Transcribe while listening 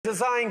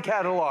design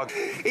catalog.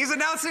 He's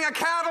announcing a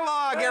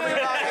catalog,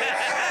 everybody.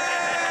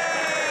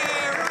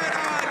 Hey, right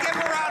on. Give him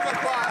a round of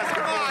applause.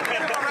 Come on,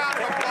 give him a round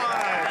of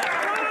applause.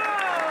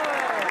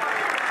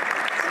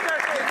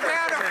 You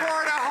can't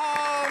afford a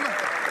home.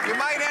 You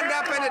might end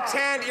up in a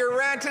tent. Your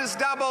rent is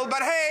doubled.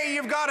 But hey,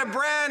 you've got a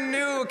brand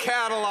new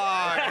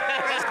catalog.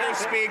 Mr.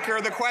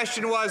 Speaker, the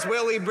question was,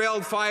 will he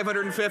build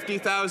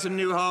 550,000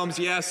 new homes,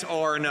 yes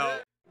or no?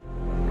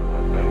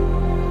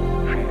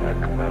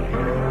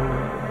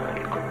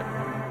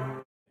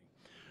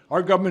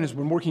 Our government has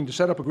been working to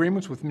set up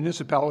agreements with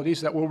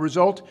municipalities that will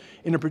result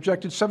in a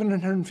projected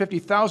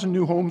 750,000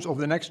 new homes over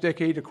the next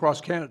decade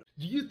across Canada.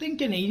 Do you think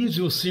Canadians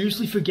will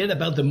seriously forget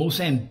about the most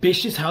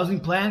ambitious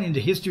housing plan in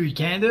the history of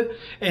Canada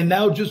and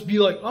now just be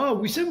like, oh,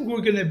 we said we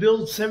were going to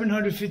build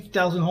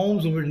 750,000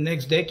 homes over the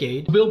next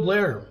decade? Bill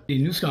Blair, at a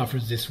news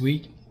conference this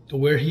week,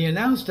 where he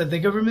announced that the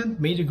government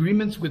made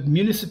agreements with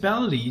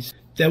municipalities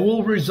that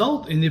will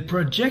result in a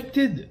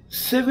projected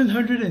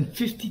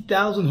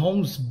 750,000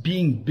 homes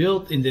being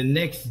built in the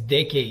next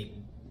decade.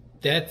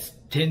 That's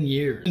 10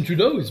 years. And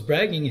Trudeau is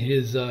bragging in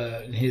his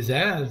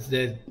ads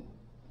that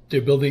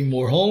they're building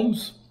more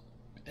homes.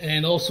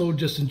 And also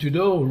Justin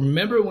Trudeau,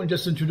 remember when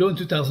Justin Trudeau in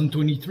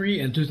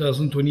 2023 and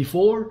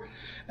 2024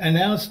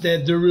 announced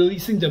that they're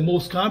releasing the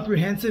most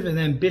comprehensive and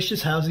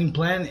ambitious housing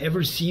plan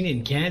ever seen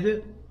in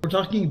Canada? We're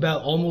talking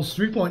about almost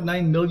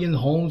 3.9 million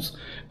homes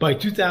by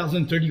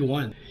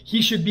 2031.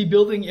 He should be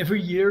building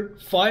every year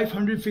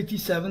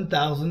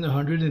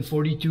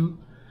 557,142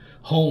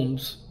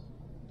 homes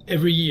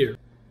every year.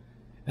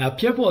 Now,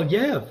 Pierre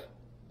Poilievre,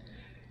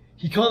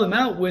 he called him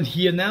out when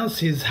he announced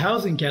his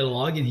housing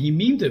catalog, and he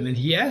memed him, and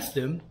he asked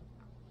him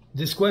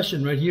this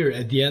question right here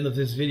at the end of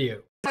this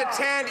video. A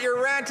tent,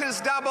 your rent is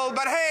doubled,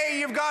 but hey,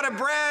 you've got a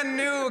brand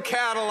new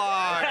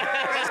catalog.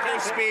 Mr.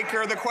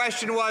 Speaker, the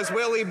question was,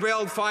 will he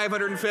build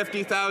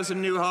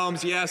 550,000 new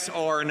homes, yes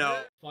or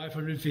no?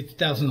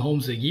 550,000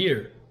 homes a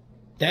year.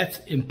 That's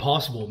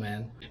impossible,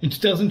 man. In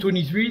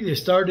 2023, they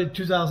started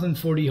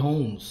 2,040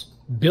 homes,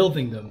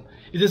 building them.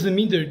 It doesn't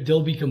mean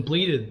they'll be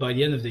completed by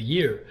the end of the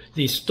year.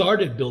 They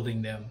started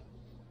building them.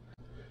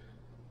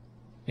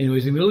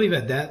 Anyways, I'm going to leave it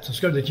at that.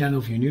 Subscribe to the channel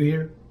if you're new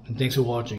here, and thanks for watching.